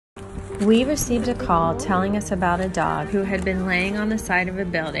We received a call telling us about a dog who had been laying on the side of a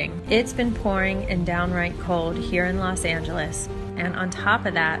building. It's been pouring and downright cold here in Los Angeles, and on top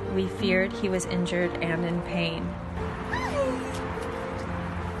of that, we feared he was injured and in pain.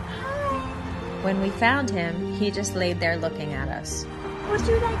 When we found him, he just laid there looking at us. Would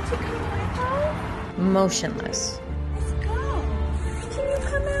you like to come with us? Motionless. Let's go. Can you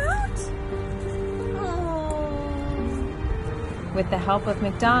come out? Oh. With the help of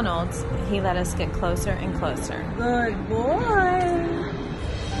McDonald's, he let us get closer and closer. Good boy.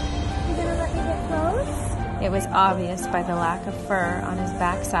 You gonna let me get close? It was obvious by the lack of fur on his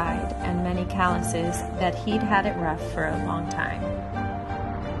backside and many calluses that he'd had it rough for a long time.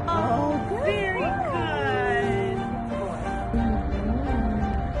 Oh, very good.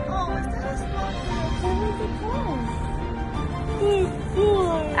 Oh, is that a small good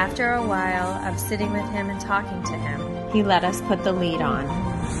boy? After a while of sitting with him and talking to him, he let us put the lead on.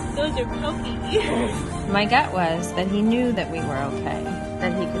 Those are pokey ears. My gut was that he knew that we were okay,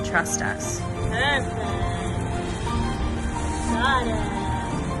 that he could trust us. Perfect. Got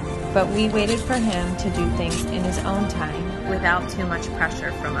it. But we waited for him to do things in his own time without too much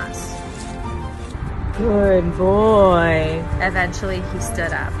pressure from us. Good boy. Eventually, he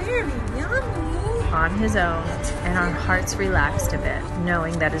stood up Very yummy. on his own, and our hearts relaxed a bit,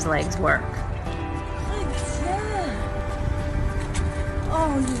 knowing that his legs work. Good job.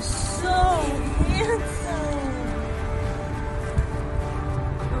 Oh, you're so handsome.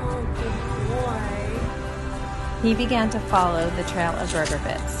 Oh, good boy. He began to follow the trail of burger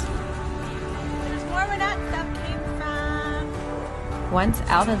bits. There's more where that stuff came from. Once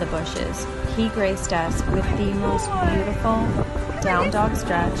out of the bushes, he graced us with the most beautiful down dog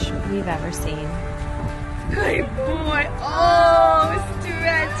stretch we've ever seen. Good boy. Oh,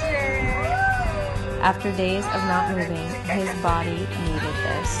 stretching. After days of not moving, his body needed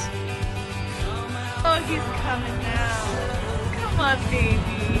this. Oh, he's coming now. Come on,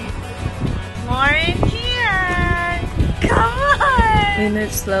 baby. More in here. Come on. We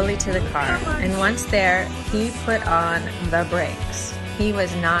moved slowly to the car, and once there, he put on the brakes. He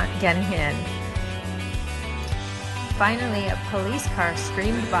was not getting in. Finally, a police car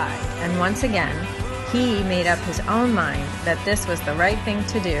screamed by, and once again, he made up his own mind that this was the right thing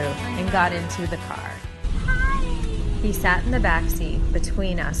to do and got into the car. He sat in the back seat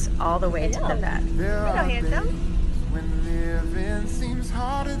between us all the way to the vet. Hello, handsome.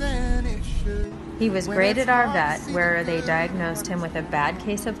 He was great at our vet, where they diagnosed him with a bad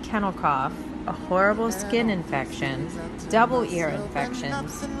case of kennel cough, a horrible skin infection, double ear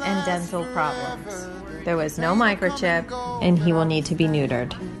infections, and dental problems. There was no microchip, and he will need to be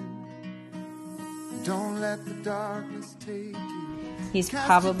neutered. He's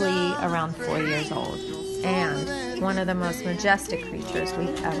probably around 4 years old, and one of the most majestic creatures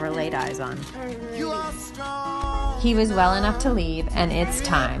we've ever laid eyes on. He was well enough to leave, and it's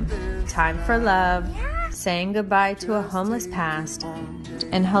time. Time for love, saying goodbye to a homeless past,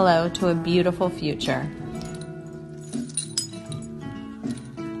 and hello to a beautiful future.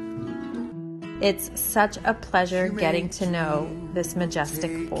 It's such a pleasure getting to know this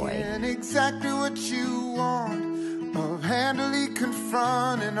majestic boy. Exactly what you want, of handily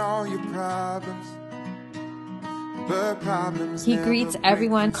confronting all your problems. He greets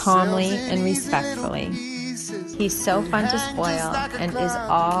everyone calmly and respectfully. He's so fun to spoil and is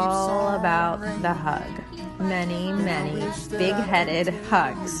all about the hug. Many, many big-headed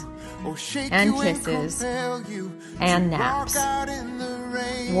hugs and kisses and naps.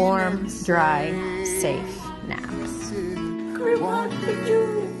 Warm, dry, safe naps.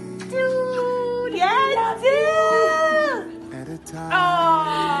 Dude, yes, dude. At a time. Oh.